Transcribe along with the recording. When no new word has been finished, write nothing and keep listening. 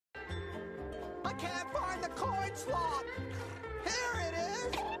I can't find the coin slot. Here it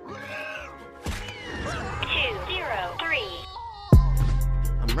is. 203.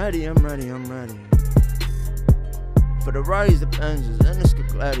 I'm ready, I'm ready, I'm ready. For the Rarries, the Benzes, and the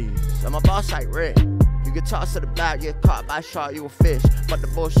Scaglettis. I'm a boss like Rick. You get tossed to the back, get caught by a shark, you a fish. But the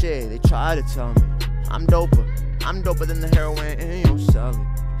bullshit, they try to tell me I'm doper than the heroin in your celly.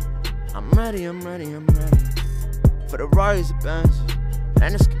 I'm ready, I'm ready, I'm ready. For the Rarries, the Benzes,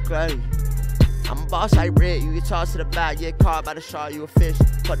 and the Scaglettis. I'm a boss like Rick. You get tossed to the back, get caught by the shark, you a fish.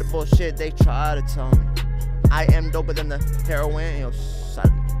 But the bullshit, they try to tell me I am doper than the heroin in your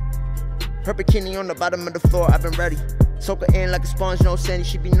celly. Her bikini on the bottom of the floor, I've been ready. Soak her in like a sponge, no sandy,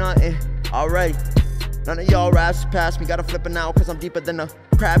 she be nothing already. None of y'all raps pass me, gotta flip it now, cause I'm deeper than a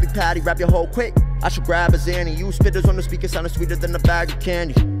Krabby Patty. Rap your hole quick, I should grab a Zanny. You spitters on the speaker sounding sweeter than a bag of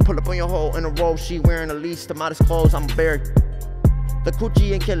candy. Pull up on your hole in a row, she wearing the least, the modest clothes, I'm buried. The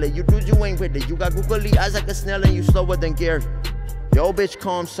coochie ain't killer, you dudes, you ain't with it. You got googly eyes like a snail and you slower than Gary. Yo bitch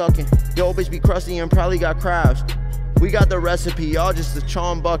calm sucking, yo bitch be crusty and probably got crabs. We got the recipe, y'all just the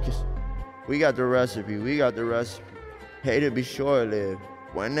charm buckets. We got the recipe, we got the recipe. Hate to be short-lived.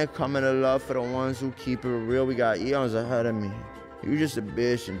 When they coming to love for the ones who keep it real, we got eons ahead of me. You just a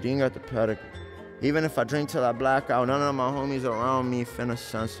bitch and Dean got the pedigree. Even if I drink till I black out, none of my homies around me finna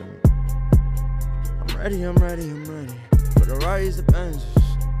censor me. I'm ready, I'm ready, I'm ready. For the Rarries, the Benzes,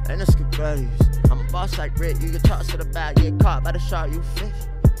 and the Scaglettis. I'm a boss like Rick, you get tossed to the back, get caught by the shark, you fish.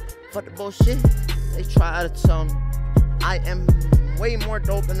 Fuck the bullshit, they try to tell me I am way more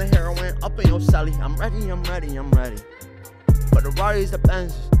dope than the heroin up in your celly. I'm ready, I'm ready, I'm ready. For the Rarries, the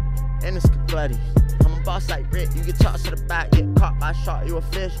Benzes, and the Scaglettis. I'm a boss like Rick, you get tossed to the back, get caught by a shark, you a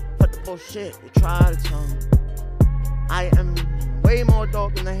fish. Fuck the bullshit, they try to tell me I am way more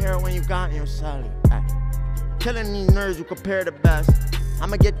dope than the heroin you got in your celly. Ay. Killing these nerds who compare the best.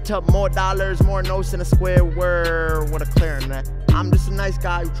 I'ma get to more dollars, more notes than a square word with a clarinet. I'm just a nice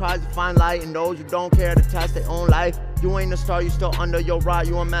guy who tries to find light in those who don't care to test their own life. You ain't a star, you still under your rod.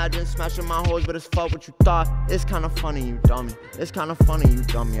 You imagine smashing my hoes, but it's fuck what you thought. It's kinda funny, you dummy. It's kinda funny, you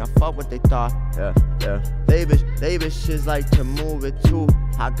dummy. I fuck what they thought. Yeah. They bitches like to move it too.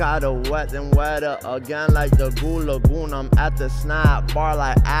 I gotta wet them wetter again like the Goo Lagoon. I'm at the snap bar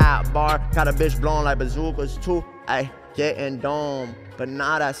like at bar. Got a bitch blowing like bazookas too. Ay, getting dome, but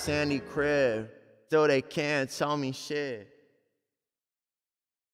not at Sandy crib. Still they can't tell me shit.